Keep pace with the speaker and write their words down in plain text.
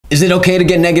Is it okay to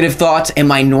get negative thoughts?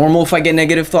 Am I normal if I get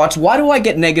negative thoughts? Why do I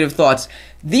get negative thoughts?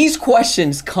 These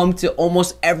questions come to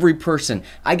almost every person.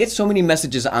 I get so many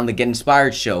messages on the Get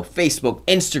Inspired show, Facebook,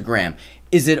 Instagram.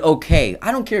 Is it okay?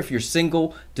 I don't care if you're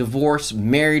single, divorced,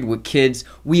 married, with kids.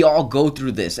 We all go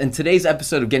through this. In today's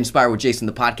episode of Get Inspired with Jason,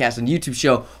 the podcast and YouTube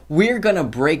show, we're going to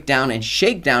break down and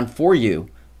shake down for you,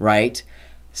 right?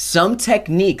 Some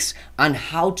techniques on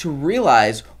how to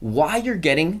realize why you're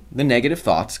getting the negative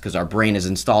thoughts, because our brain is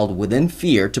installed within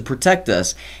fear to protect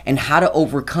us, and how to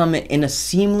overcome it in a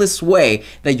seamless way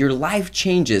that your life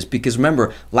changes. Because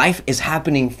remember, life is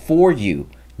happening for you,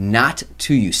 not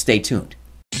to you. Stay tuned.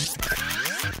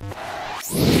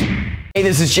 Hey,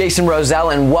 this is Jason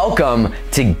Rosell, and welcome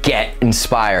to Get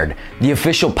Inspired, the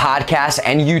official podcast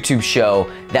and YouTube show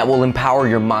that will empower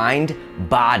your mind,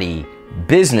 body,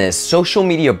 business, social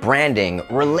media branding,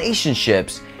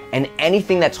 relationships, and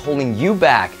anything that's holding you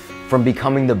back from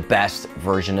becoming the best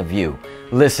version of you.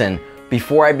 Listen,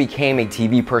 before I became a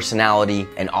TV personality,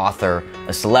 an author,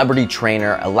 a celebrity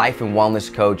trainer, a life and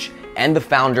wellness coach, and the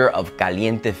founder of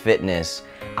Caliente Fitness,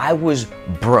 I was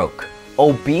broke,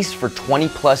 obese for 20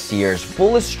 plus years,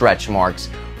 full of stretch marks,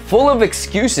 full of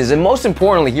excuses, and most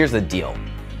importantly, here's the deal.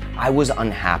 I was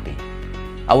unhappy.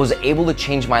 I was able to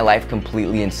change my life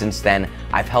completely, and since then,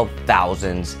 I've helped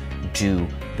thousands do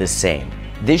the same.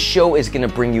 This show is gonna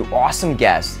bring you awesome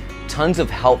guests, tons of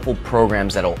helpful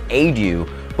programs that'll aid you,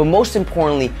 but most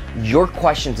importantly, your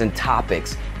questions and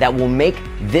topics that will make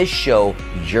this show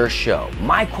your show.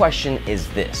 My question is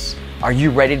this: are you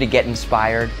ready to get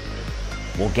inspired?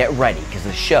 Well, get ready, because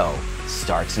the show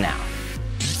starts now.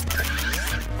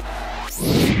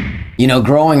 You know,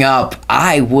 growing up,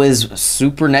 I was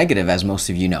super negative, as most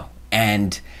of you know,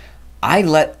 and I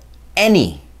let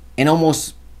any and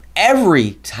almost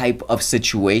every type of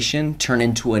situation turn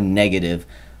into a negative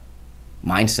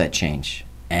mindset change,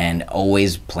 and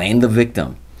always playing the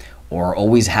victim or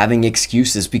always having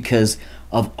excuses because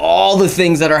of all the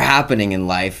things that are happening in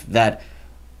life that,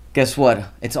 guess what?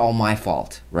 It's all my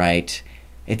fault, right?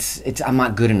 I'm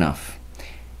not good enough.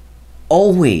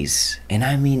 Always, and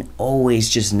I mean always,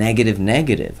 just negative.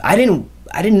 I didn't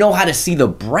know how to see the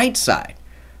bright side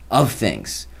of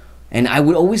things. And I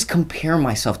would always compare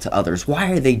myself to others. Why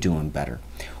are they doing better?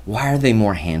 Why are they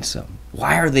more handsome?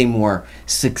 Why are they more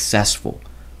successful,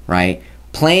 right?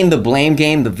 Playing the blame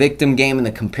game, the victim game, and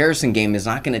the comparison game is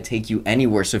not going to take you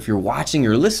anywhere. So if you're watching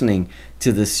or listening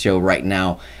to this show right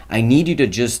now, I need you to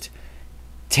just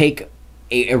take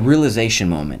a realization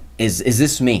moment. Is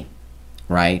this me,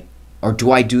 right? Or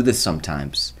do I do this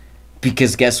sometimes?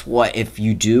 Because guess what? If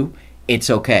you do,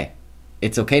 it's okay.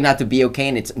 It's okay not to be okay,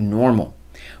 and it's normal.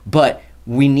 But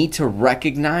we need to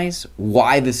recognize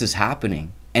why this is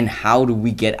happening and how do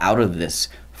we get out of this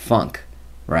funk,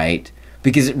 right?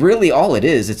 Because really all it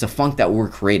is, it's a funk that we're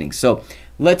creating. So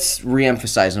let's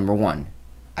reemphasize number one.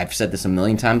 I've said this a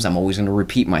million times. I'm always going to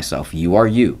repeat myself. You are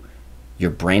you.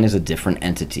 Your brain is a different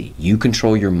entity. You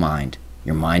control your mind.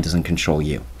 Your mind doesn't control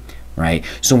you. Right?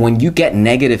 So when you get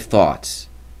negative thoughts,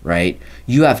 right,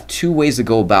 you have two ways to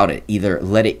go about it. Either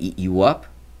let it eat you up,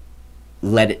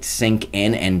 let it sink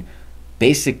in, and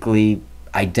basically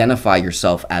identify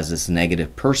yourself as this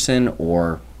negative person,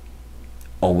 or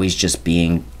always just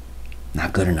being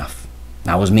not good enough.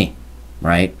 That was me,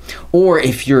 right? Or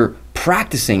if you're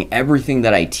practicing everything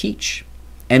that I teach,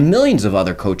 and millions of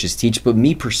other coaches teach, but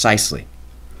me precisely,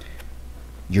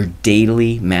 your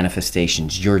daily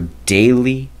manifestations, your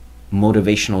daily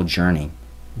motivational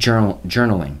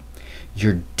journaling,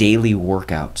 your daily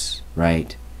workouts,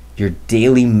 right? Your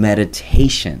daily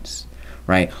meditations,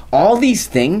 right? All these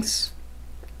things,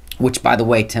 which by the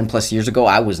way, 10 plus years ago,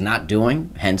 I was not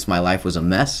doing, hence my life was a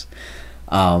mess.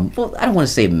 Well, I don't want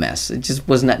to say mess. It just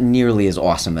was not nearly as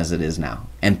awesome as it is now,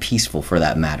 and peaceful for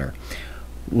that matter.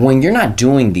 When you're not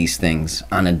doing these things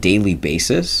on a daily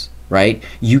basis, right,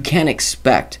 you can't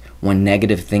expect when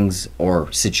negative things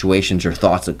or situations or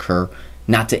thoughts occur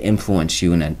not to influence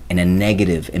you in a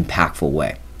negative, impactful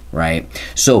way, right?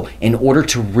 So in order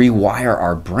to rewire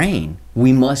our brain,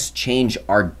 we must change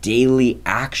our daily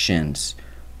actions,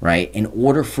 right? In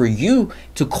order for you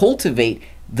to cultivate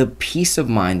the peace of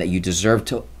mind that you deserve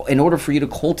to, in order for you to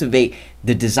cultivate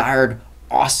the desired,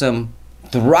 awesome,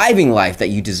 thriving life that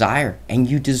you desire and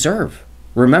you deserve.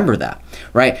 Remember that,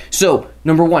 right? So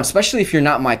number one, especially if you're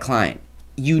not my client,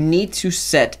 you need to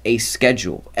set a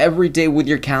schedule every day with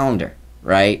your calendar,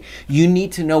 right? You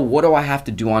need to know, what do I have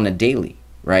to do on a daily,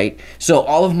 right? So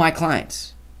all of my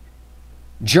clients,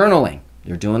 journaling,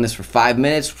 you're doing this for 5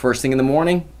 minutes first thing in the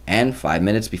morning and 5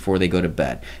 minutes before they go to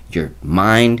bed. Your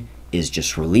mind is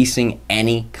just releasing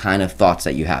any kind of thoughts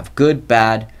that you have, good,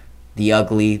 bad, the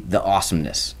ugly, the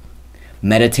awesomeness.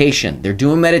 Meditation. They're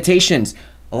doing meditations.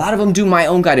 A lot of them do my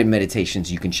own guided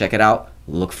meditations. You can check it out.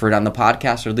 Look for it on the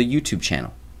podcast or the YouTube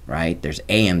channel, right? There's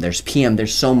AM, there's PM,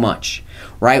 there's so much,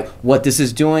 right? What this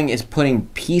is doing is putting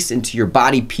peace into your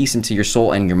body, peace into your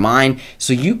soul and your mind,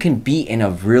 so you can be in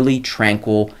a really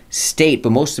tranquil state,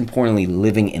 but most importantly,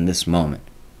 living in this moment,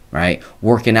 right?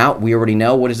 Working out, we already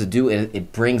know, what does it do?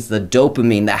 It brings the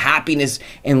dopamine, the happiness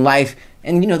in life.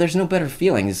 And there's no better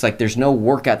feeling. It's like there's no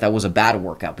workout that was a bad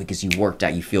workout, because you worked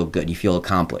out, you feel good, you feel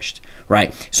accomplished,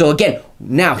 right? So again,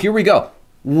 now here we go.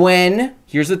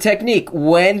 Here's the technique,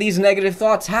 when these negative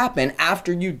thoughts happen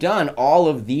after you've done all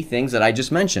of the things that I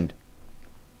just mentioned,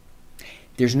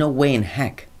 there's no way in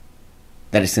heck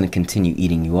that it's going to continue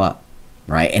eating you up,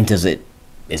 right? And is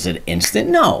it instant?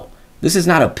 No, this is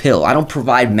not a pill. I don't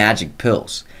provide magic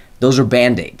pills. Those are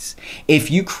Band-Aids. If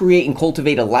you create and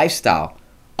cultivate a lifestyle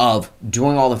of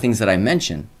doing all the things that I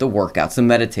mentioned, the workouts, the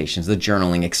meditations, the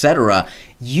journaling, etc.,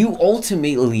 you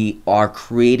ultimately are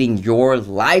creating your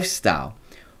lifestyle.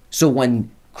 So when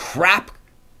crap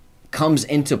comes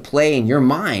into play in your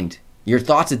mind, your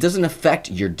thoughts, it doesn't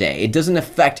affect your day. It doesn't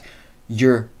affect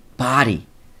your body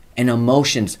and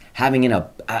emotions having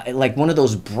like one of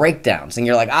those breakdowns, and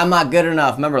you're like, I'm not good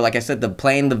enough. Remember, like I said,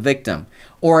 playing the victim,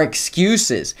 or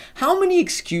excuses. How many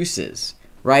excuses,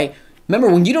 right? Remember,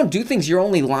 when you don't do things, you're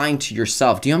only lying to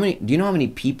yourself. Do you know how many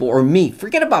people, or me,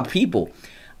 forget about people,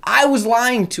 I was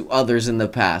lying to others in the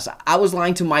past. I was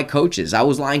lying to my coaches. I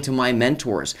was lying to my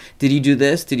mentors. Did you do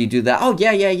this? Did you do that? Oh,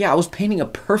 yeah. I was painting a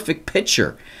perfect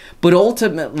picture. But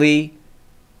ultimately,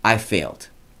 I failed.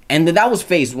 And that was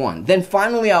phase one. Then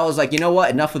finally, I was like, you know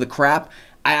what? Enough of the crap.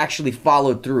 I actually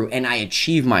followed through and I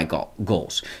achieved my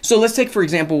goals. So let's take, for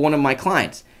example, one of my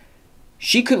clients.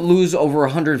 She could lose over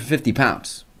 150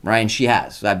 pounds, right? And she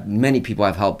has. Many people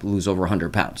I've helped lose over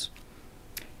 100 pounds.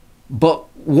 But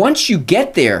once you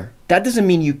get there, that doesn't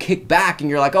mean you kick back and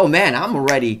you're like, oh man, I'm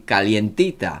already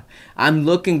calientita. I'm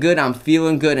looking good, I'm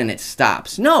feeling good, and it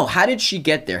stops. No, how did she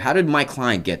get there? How did my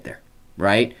client get there,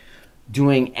 right?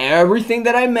 Doing everything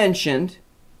that I mentioned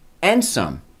and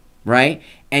some, right?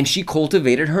 And she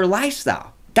cultivated her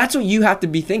lifestyle. That's what you have to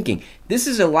be thinking. This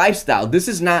is a lifestyle. This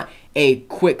is not a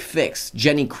quick fix,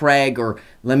 Jenny Craig, or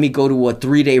let me go to a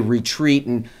 3-day retreat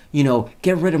and,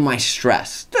 get rid of my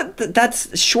stress.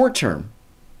 That's short term.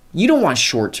 You don't want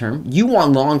short term. You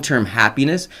want long-term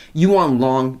happiness. You want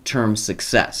long-term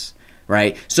success,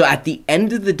 right? So at the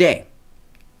end of the day,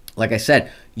 like I said,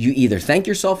 you either thank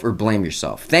yourself or blame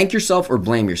yourself. Thank yourself or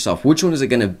blame yourself. Which one is it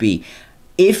going to be?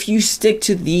 If you stick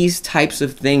to these types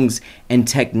of things and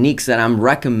techniques that I'm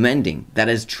recommending, that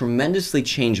has tremendously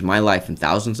changed my life and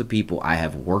thousands of people I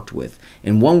have worked with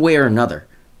in one way or another,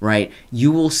 right?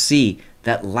 You will see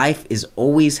that life is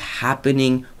always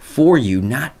happening for you,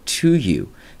 not to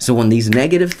you. So when these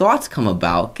negative thoughts come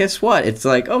about, guess what? It's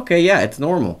like, okay, yeah, it's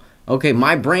normal. Okay,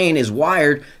 my brain is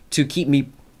wired to keep me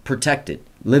protected,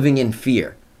 living in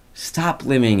fear. Stop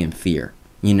living in fear.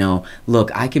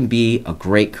 Look, I can be a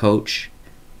great coach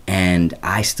and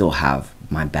I still have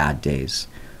my bad days.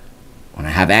 When I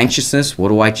have anxiousness, what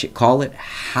do I call it?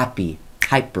 Happy,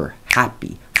 hyper,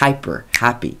 happy, hyper,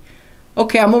 happy.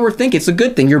 Okay, I'm overthinking. It's a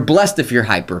good thing. You're blessed if you're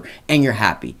hyper and you're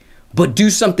happy. But do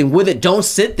something with it. Don't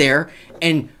sit there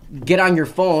and get on your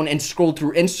phone and scroll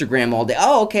through Instagram all day.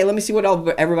 Oh, okay, let me see what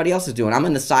everybody else is doing. I'm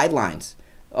in the sidelines.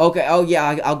 Okay, oh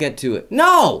yeah, I'll get to it.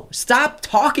 No, stop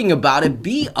talking about it.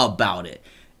 Be about it.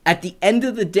 At the end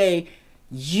of the day,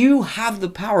 you have the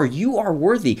power. You are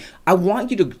worthy. I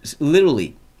want you to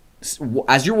literally,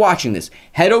 as you're watching this,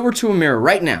 head over to a mirror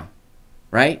right now,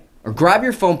 right? Or grab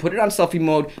your phone, put it on selfie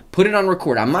mode, put it on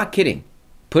record. I'm not kidding.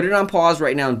 Put it on pause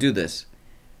right now and do this.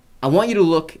 I want you to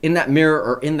look in that mirror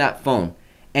or in that phone,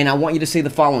 and I want you to say the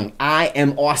following. I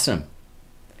am awesome.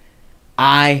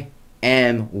 I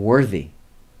am worthy.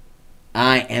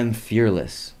 I am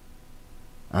fearless.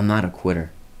 I'm not a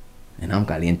quitter. And I'm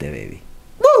caliente, baby.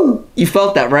 Woo! You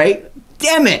felt that, right?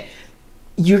 Damn it.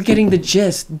 You're getting the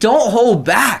gist. Don't hold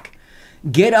back.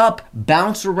 Get up,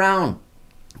 bounce around,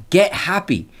 get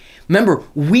happy. Remember,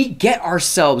 we get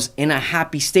ourselves in a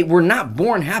happy state. We're not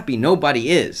born happy. Nobody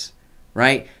is,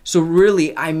 right? So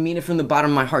really, I mean it from the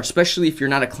bottom of my heart, especially if you're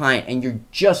not a client and you're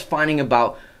just finding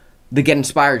about the Get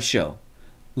Inspired show.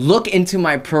 Look into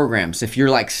my programs. If you're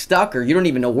like stuck or you don't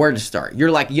even know where to start,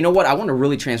 you're like, you know what? I want to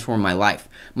really transform my life,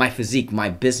 my physique, my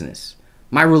business,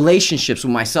 my relationships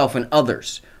with myself and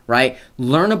others, right?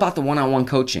 Learn about the one-on-one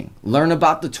coaching. Learn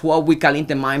about the 12-week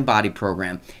Caliente Mind Body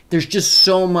program. There's just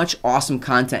so much awesome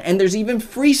content. And there's even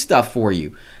free stuff for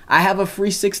you. I have a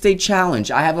free 6-day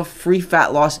challenge. I have a free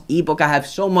fat loss ebook. I have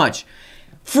so much.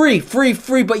 Free, free,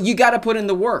 free, but you got to put in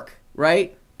the work,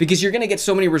 right? Because you're going to get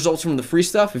so many results from the free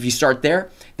stuff if you start there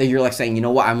that you're like saying, you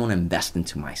know what, I want to invest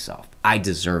into myself. I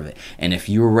deserve it. And if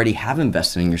you already have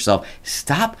invested in yourself,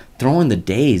 stop throwing the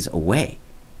days away.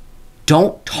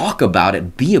 Don't talk about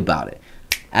it, be about it.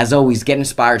 As always, get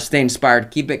inspired, stay inspired,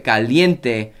 keep it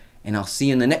caliente, and I'll see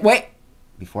you in the next. Wait,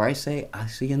 before I say I'll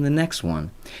see you in the next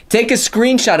one, take a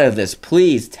screenshot of this.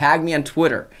 Please tag me on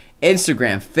Twitter,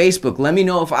 Instagram, Facebook. Let me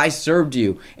know if I served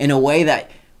you in a way that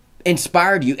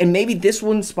inspired you. And maybe this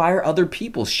will inspire other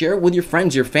people. Share it with your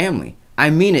friends, your family. I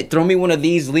mean it. Throw me one of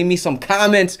these. Leave me some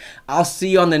comments. I'll see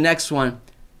you on the next one.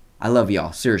 I love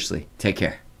y'all. Seriously. Take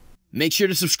care. Make sure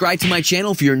to subscribe to my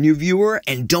channel if you're a new viewer,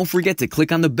 and don't forget to click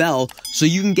on the bell so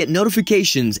you can get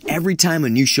notifications every time a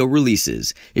new show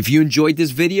releases. If you enjoyed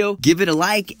this video, give it a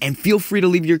like and feel free to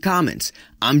leave your comments.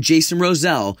 I'm Jason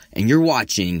Rosell, and you're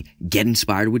watching Get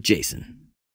Inspired with Jason.